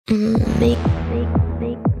Make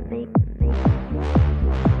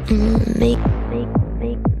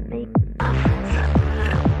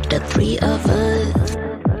the three of us,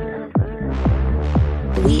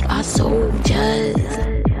 we are soldiers.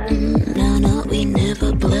 No, we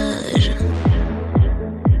never blush.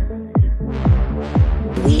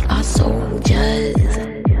 We are soldiers.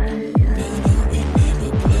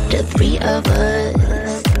 The three of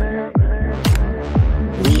us,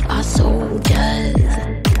 we are soldiers.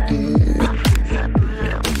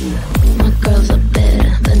 My girls are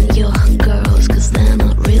better than your girl.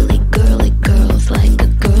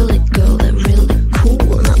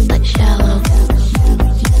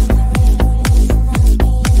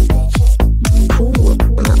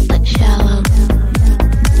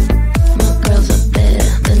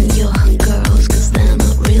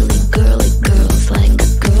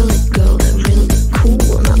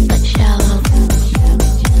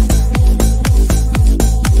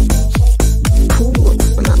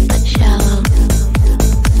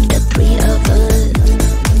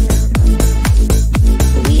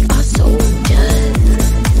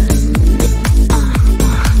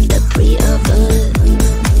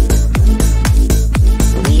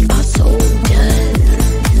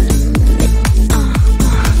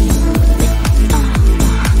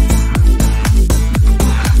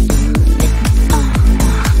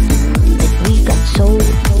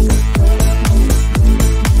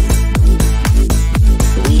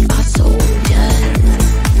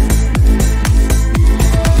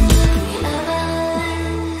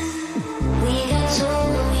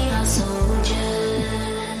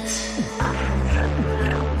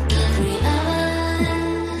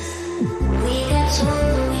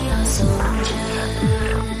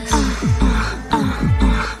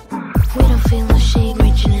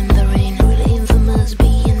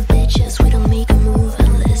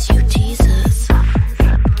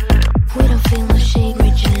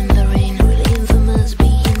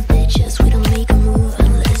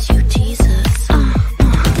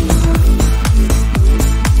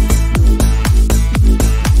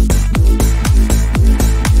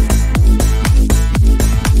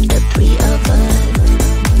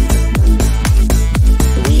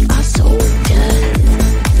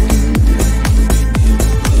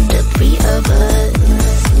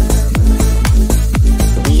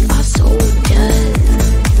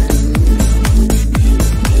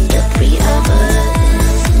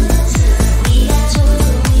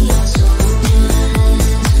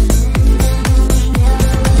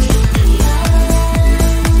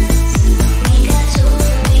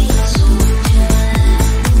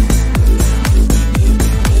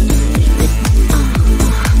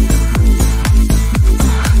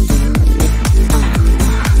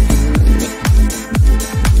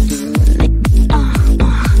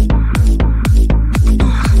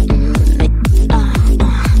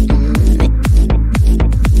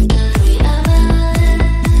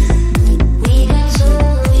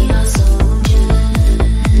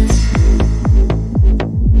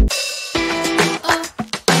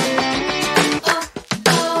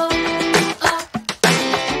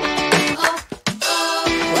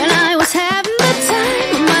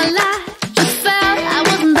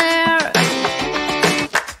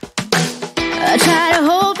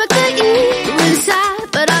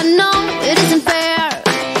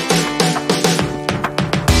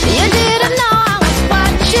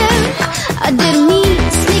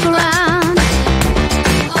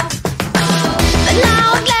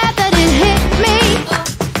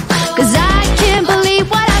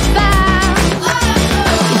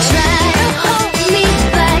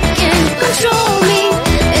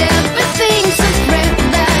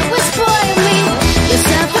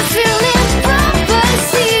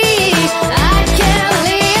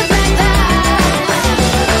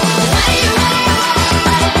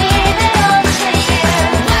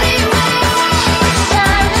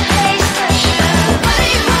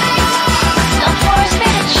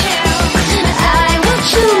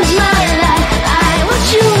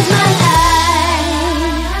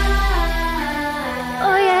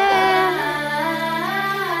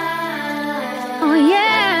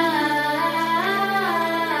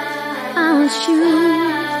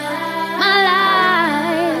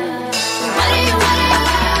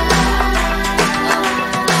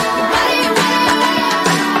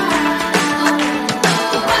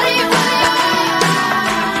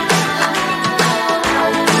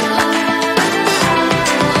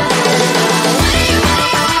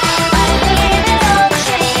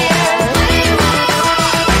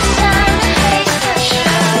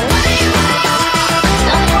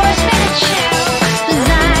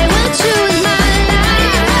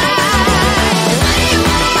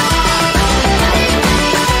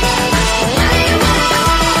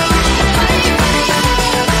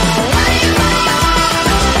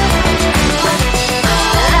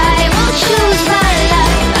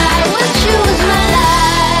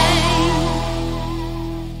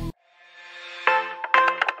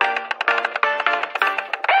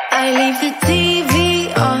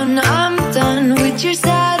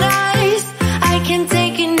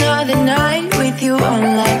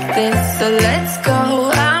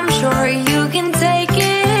 I'm sure you can take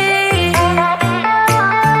it.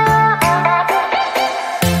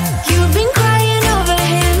 You've been crying over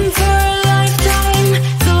him for a lifetime,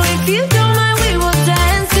 so if you don't mind, we will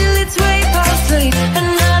dance till it's way past late.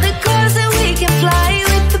 Another cause that we can fly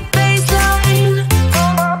with the baseline.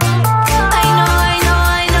 I know, I know,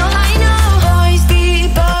 I know, I know. Boys be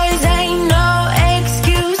boys, ain't no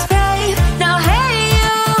excuse, babe. Now hey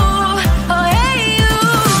you, oh hey you,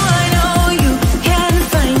 I know you can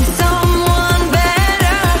find someone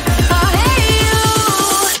better. Oh hey you,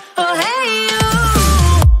 oh hey you.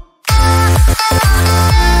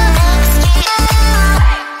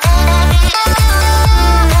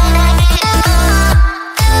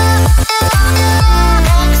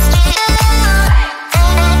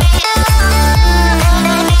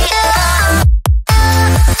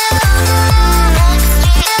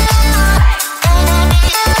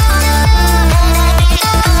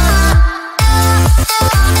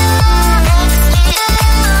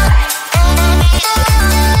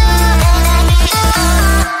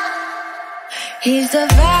 He's a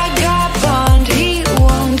vagabond, he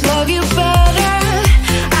won't love you better.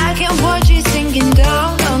 I can watch you sinking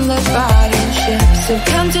down on the bottom ship. So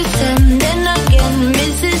come to 10, then again,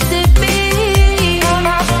 Mississippi.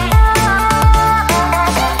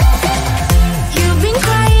 You've been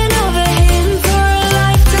crying over him for a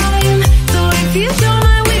lifetime, so if you don't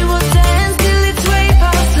mind, we will dance till it's way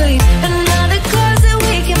past late. Another cause that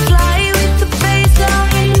we can fly with the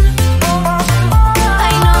baseline.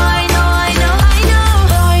 I know, I know, I know, I know.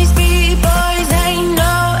 Boys be boys, ain't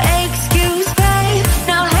no excuse, babe.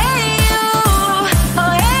 Now hey you,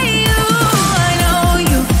 oh hey you, I know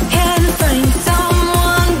you can find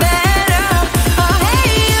someone better. Oh hey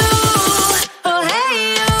you, oh hey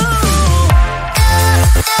you.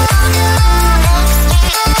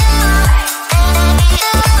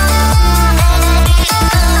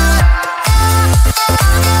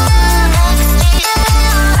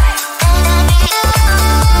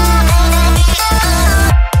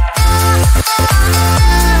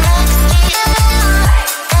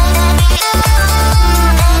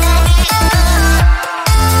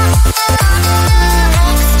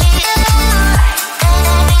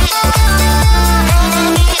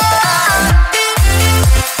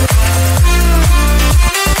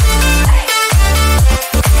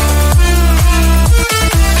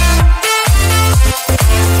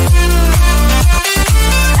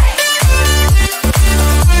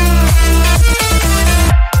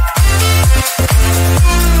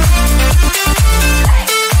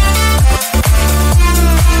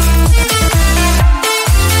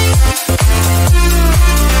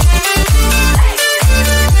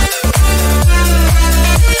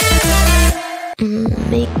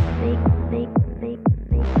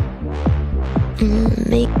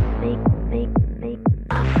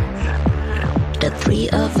 The three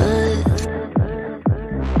of us,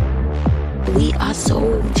 we are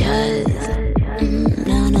soldiers.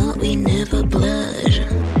 No, no, we never blush.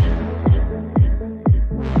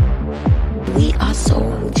 We are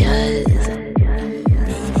soldiers.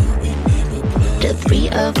 The three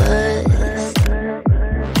of us,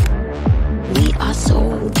 we are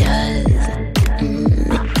soldiers.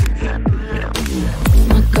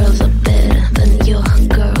 My girls are better than your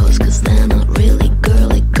girls, 'cause they're not really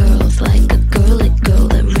girly girls, like a girly girl.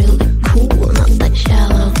 They're really cool, not that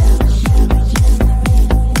shallow.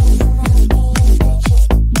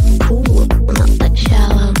 Cool, not that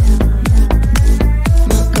shallow.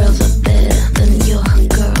 My girls are better than your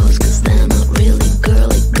girls, 'cause they're not really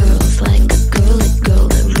girly girls, like a girly girl.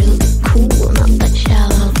 They're really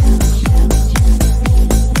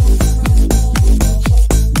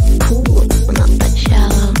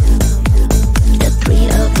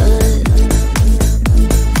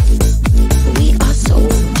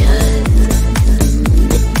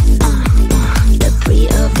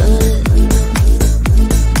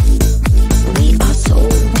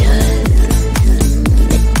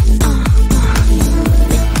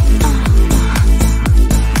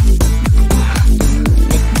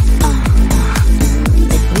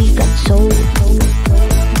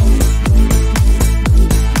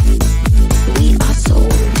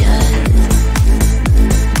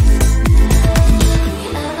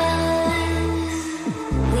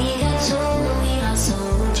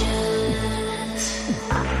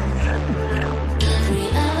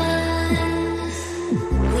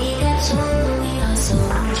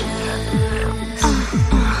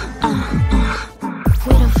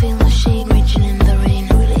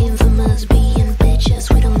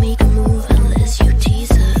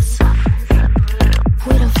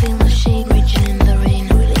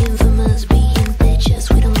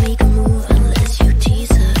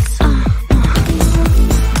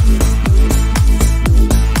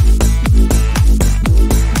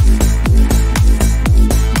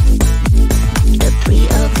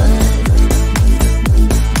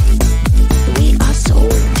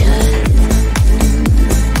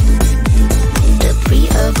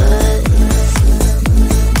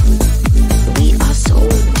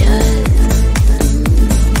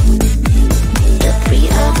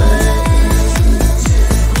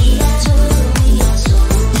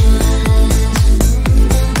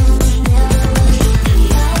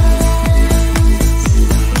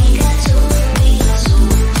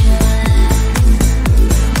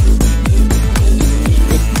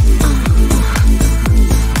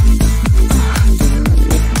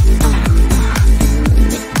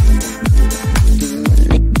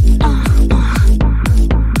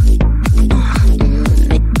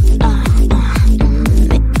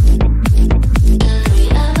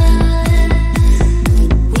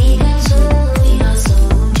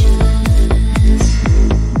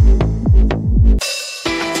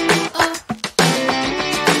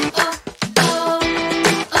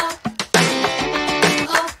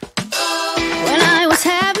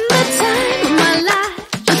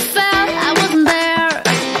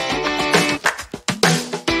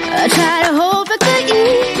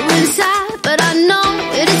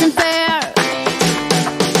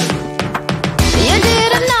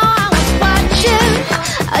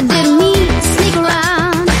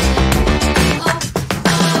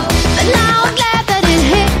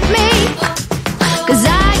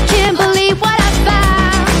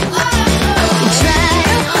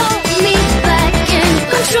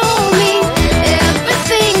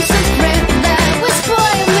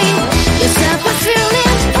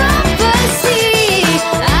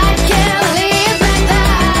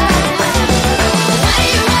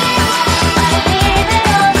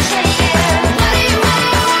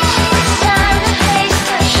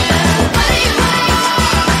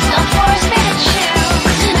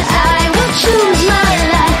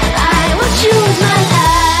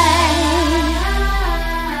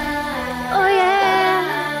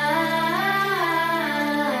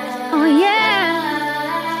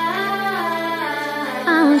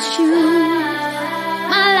choose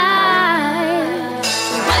my life.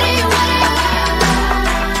 What do you want?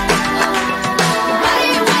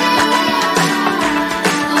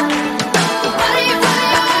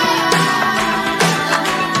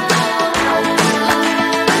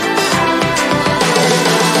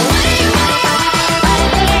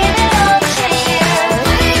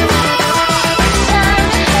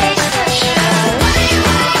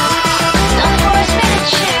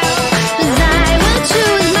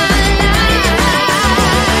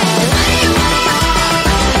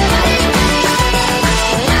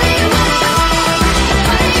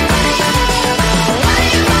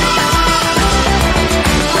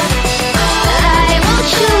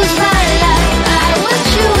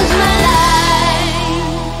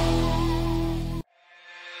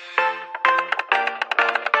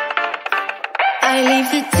 I leave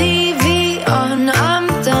the TV on, I'm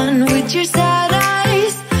done with your sad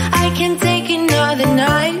eyes. I can't take another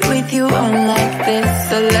night with you on like this.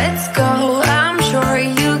 So let's go, I'm sure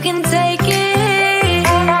you can take it.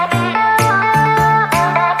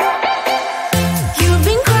 You've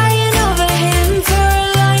been crying over him for a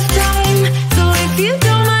lifetime. So if you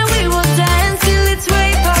don't mind, we will dance till it's way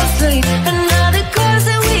past sleep. Another cause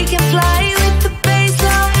that we can fly with the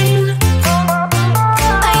baseline.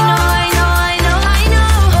 I know, I know, I know, I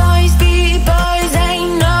know. Boys be boys,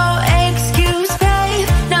 ain't no excuse, babe.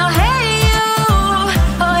 Now hey you,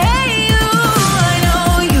 oh hey you. I know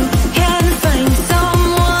you can find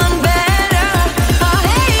someone better. Oh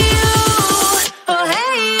hey you, oh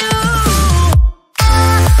hey you.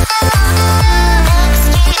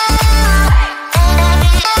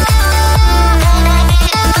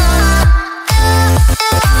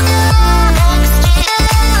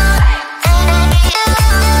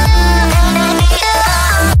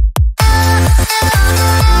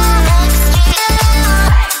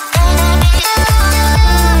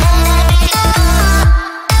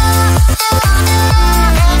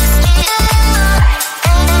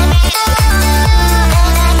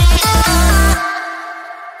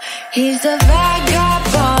 He's a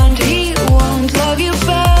vagabond, he won't love you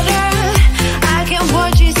better. I can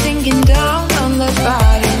watch you sinking down on the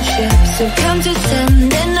bottom ship. So come to 10